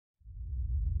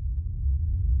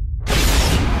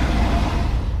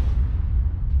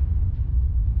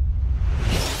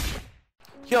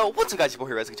Yo, what's up guys, your boy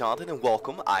here, Resident Jonathan, and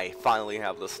welcome. I finally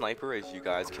have the sniper, as you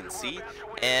guys can see,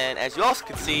 and as you also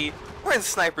can see, we're in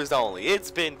snipers only.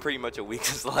 It's been pretty much a week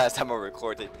since the last time I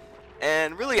recorded,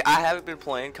 and really, I haven't been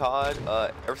playing COD,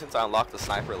 ever since I unlocked the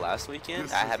sniper last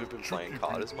weekend. I haven't been playing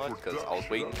COD as much, because I was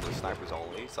waiting for snipers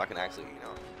only, so I can actually,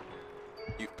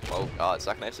 so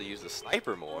I can actually use the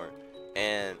sniper more,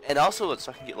 and also,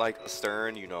 so I can get, like, a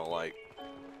stern,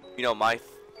 my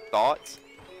thoughts,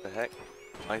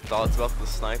 my thoughts about the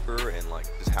sniper and like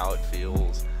just how it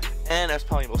feels. And as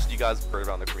probably most of you guys have heard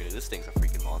about in the community, this thing's a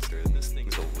freaking monster. This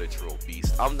thing's a literal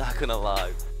beast. I'm not gonna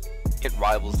lie, it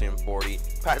rivals the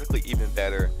M40, practically even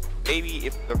better. Maybe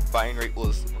if the firing rate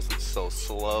wasn't so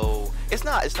slow. It's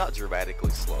not dramatically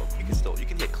slow. You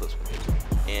can hit clips with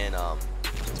it. And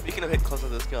speaking of hitting clips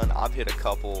with this gun, I've hit a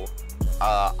couple.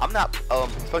 I'm not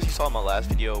especially you saw in my last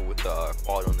video with the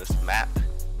quad on this map.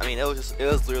 I mean, it was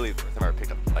literally the first time I ever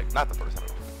picked up, like, not the first time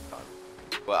I ever picked up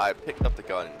the gun, but I picked up the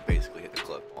gun and basically hit the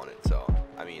clip on it. So,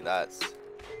 I mean, that's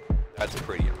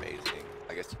pretty amazing,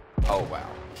 I guess. Oh wow!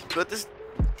 But this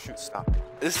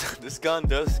gun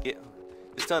does get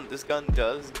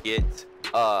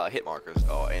hit markers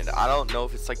though, and I don't know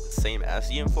if it's like the same as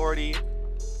the M40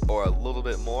 or a little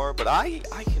bit more, but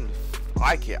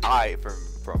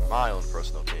from my own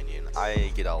personal opinion,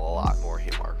 I get a lot more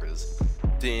hit markers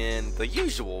than the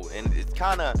usual, and it's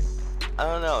kind of, I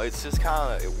don't know, it's just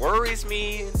kind of, it worries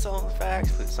me in some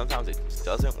facts, but sometimes it just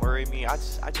doesn't worry me. I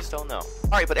just don't know. All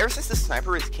right, but ever since the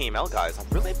sniper came out, guys, I've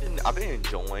been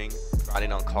enjoying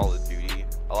grinding on Call of Duty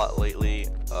a lot lately.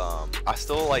 I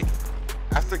still, like,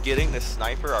 after getting this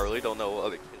sniper, I really don't know what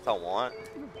other kits I want.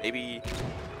 Maybe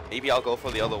I'll go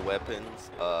for the other weapons.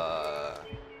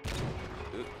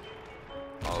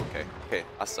 Okay,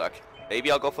 I suck. Maybe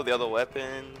I'll go for the other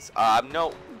weapons.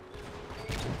 No.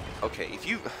 Okay, if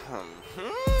you,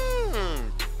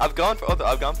 I've gone for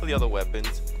the other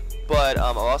weapons, but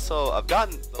also I've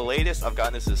gotten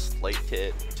is this slate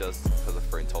kit just because a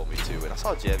friend told me to, and I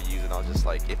saw Jev use it, and I was just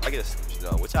like, if I get a exclusion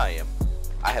zone, which I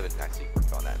haven't actually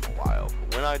worked on that in a while,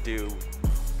 but when I do,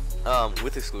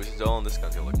 with exclusion zone, this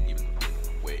gun's gonna look even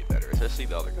way better, especially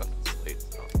the other gun, the slate.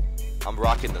 So I'm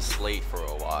rocking the slate for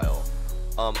a while.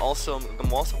 I'm also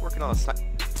working on a sniper.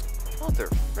 Mother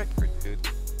fricker, dude.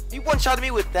 You one-shotted me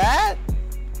with that?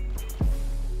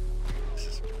 This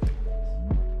is ridiculous.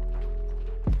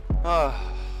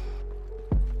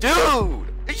 Dude!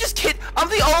 You just kidding? I'm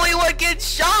the only one getting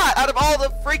shot out of all the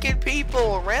freaking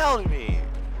people around me.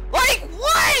 Like,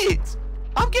 what?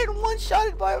 I'm getting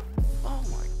one-shotted by a... Oh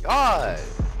my god.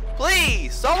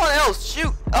 Please, someone else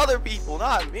shoot other people,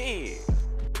 not me.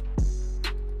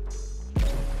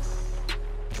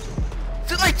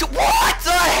 Like, what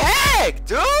the heck,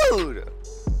 dude?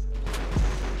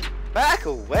 Back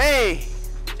away,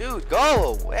 dude.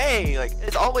 Go away. Like,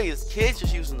 it's always kids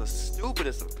just using the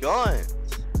stupidest of guns.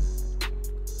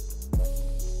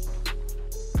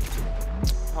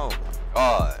 Oh my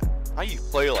god, how you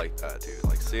play like that, dude?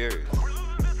 Like, seriously.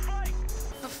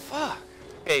 What the fuck?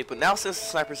 Okay, but now since the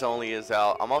Snipers Only is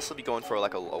out, I'm also be going for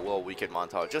like a little weekend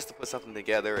montage just to put something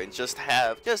together and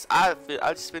I've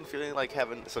just been feeling like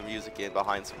having some music in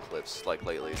behind some clips like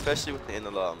lately, especially with the end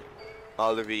of my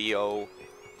other video.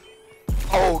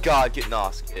 Oh god, get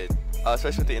nos, kid.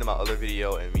 Especially with the end of my other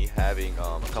video and me having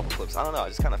a couple clips. I don't know, I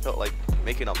just kind of felt like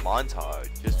making a montage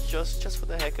just for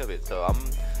the heck of it. So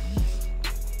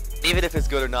even if it's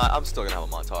good or not, I'm still gonna have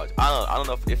a montage. I don't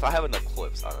know if I have enough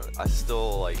clips. I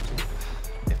still like.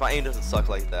 If my aim doesn't suck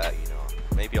like that,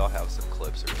 maybe I'll have some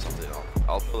clips or something.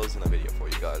 I'll put those in a video for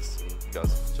you guys, and you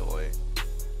guys enjoy.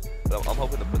 But I'm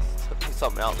hoping to put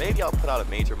something out. Maybe I'll put out a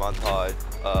major montage.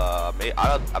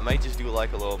 I might just do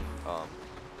like a little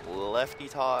lefty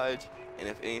taj, and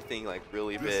if anything like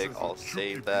really big, I'll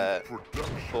save that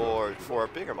for a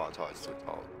bigger montage.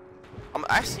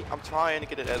 I'm trying to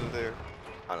get an editor.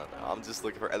 I don't know. I'm just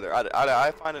looking for editor. Either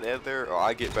I find an editor or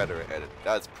I get better at editing.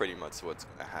 That's pretty much what's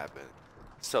gonna happen.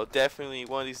 So definitely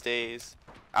one of these days,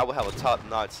 I will have a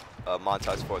top-notch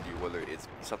montage for you, whether it's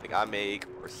something I make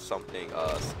or something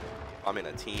I'm in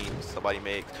a team somebody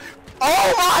makes.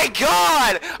 Oh my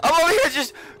god! I'm over here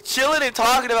just chilling and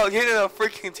talking about getting a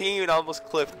freaking team and I almost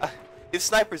clipped. It's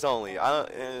snipers only. I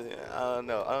don't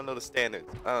know. I don't know the standards.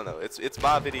 I don't know. It's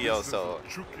my video, so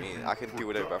I mean I can do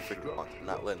whatever I freaking want. I'm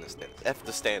not letting the standards. F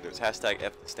the standards. Hashtag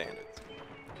F the standards.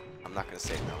 I'm not gonna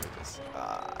say no with this.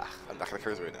 I'm not gonna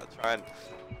curse right now.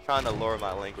 Trying to lower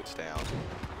my language down.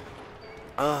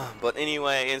 But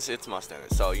anyway, it's my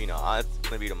standard, so it's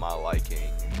gonna be to my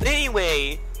liking. But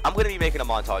anyway, I'm gonna be making a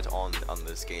montage on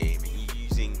this game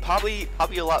amazing.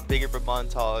 Probably a lot bigger of a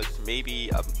montage. Maybe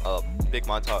a big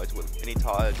montage with mini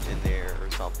Taj in there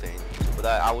or something. But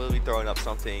I will be throwing up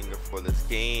something for this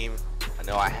game. I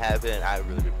know I haven't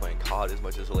really been playing COD as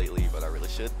much as lately, but I really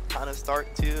should kind of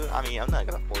start to. I mean, I'm not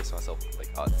gonna force myself to play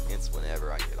COD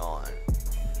whenever I get on,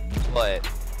 but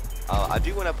I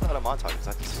do want to put out a montage because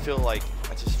I just feel like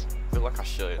I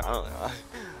should. I don't know.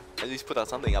 At least put out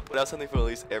something. I put out something for at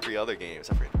least every other game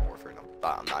except for Infinite Warfare. No,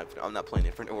 I'm not playing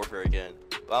Infinite Warfare again.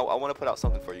 But I want to put out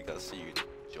something for you guys so you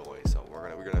enjoy. So we're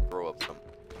gonna throw up some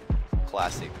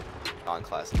classic,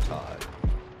 non-classic COD.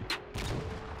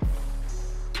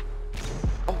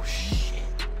 Oh shit!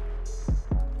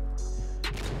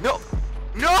 No!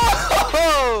 No!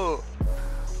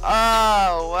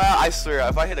 Oh wow! I swear,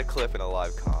 if I hit a cliff in a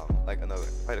live comm,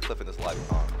 if I hit a cliff in this live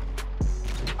comm,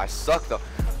 I suck though.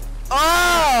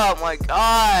 Oh my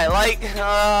god!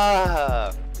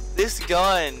 This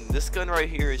gun right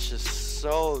here is just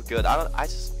so good.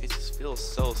 It just feels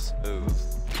so smooth.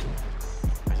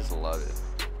 I just love it.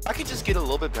 I could just get a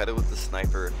little bit better with the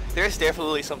sniper. There's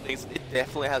definitely some things. It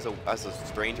definitely has a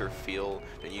stranger feel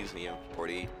than using the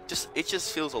M40. It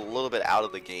just feels a little bit out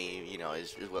of the game. You know,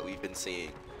 is what we've been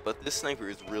seeing. But this sniper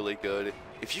is really good.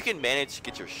 If you can manage to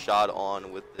get your shot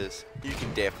on with this, you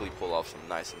can definitely pull off some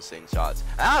nice, insane shots.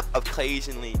 I've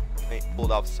occasionally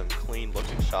pulled off some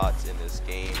clean-looking shots in this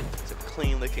game, some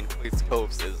clean-looking quick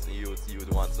scopes, as you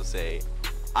would want to say.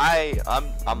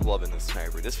 I'm loving this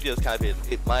sniper. This video is kind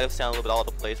of it might have sounded a little bit all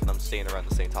over the place, but I'm staying around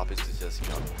the same topics. It's just, you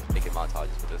know, making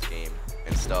montages with this game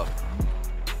and stuff.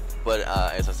 But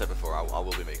as I said before, I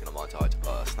will be making a montage,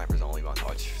 snipers only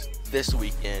montage this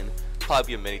weekend.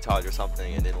 Probably be a mini Taj or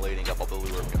something, and then leading up, I'll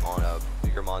be working on a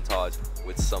bigger montage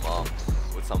with some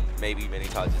maybe mini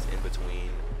Tajes in between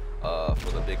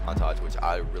for the big montage, which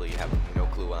I really have no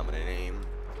clue what I'm gonna name.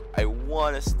 I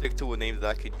want to stick to a name that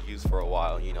I could use for a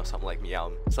while, you know, something like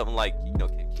you know,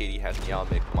 Katie has Meow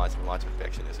Mick, Monster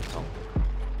Perfectionist or something,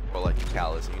 or like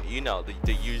Callus, you know,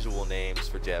 the usual names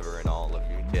for Jabber and all of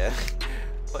you, yeah.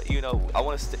 But you know, I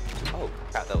want to stick. Oh,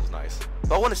 crap, that was nice.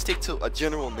 But I want to stick to a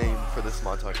general name for this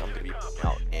montage I'm gonna be putting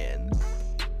out, and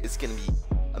it's gonna be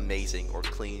amazing or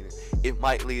clean. It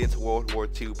might lead into World War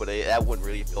II, but that wouldn't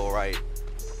really feel right.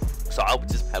 So I would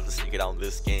just have to stick it on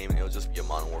this game, and it'll just be a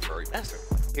Modern Warfare remaster.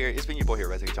 Here, it's been your boy here,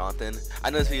 Resident Jonathan. I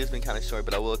know this video's been kind of short,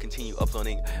 but I will continue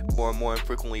uploading more and more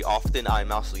frequently. Often,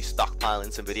 I'm actually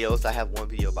stockpiling some videos. I have one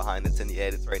video behind that's in the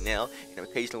edits right now, and I'm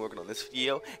occasionally working on this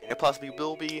video, and there possibly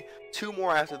will be 2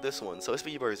 more after this one. So it's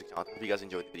been your boy Resident Jonathan. Hope you guys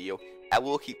enjoyed the video. I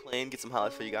will keep playing, get some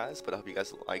highlights for you guys, but I hope you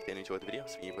guys liked and enjoyed the video.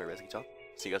 It's been your boy Resident Jonathan.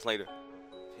 See you guys later.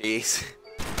 Peace.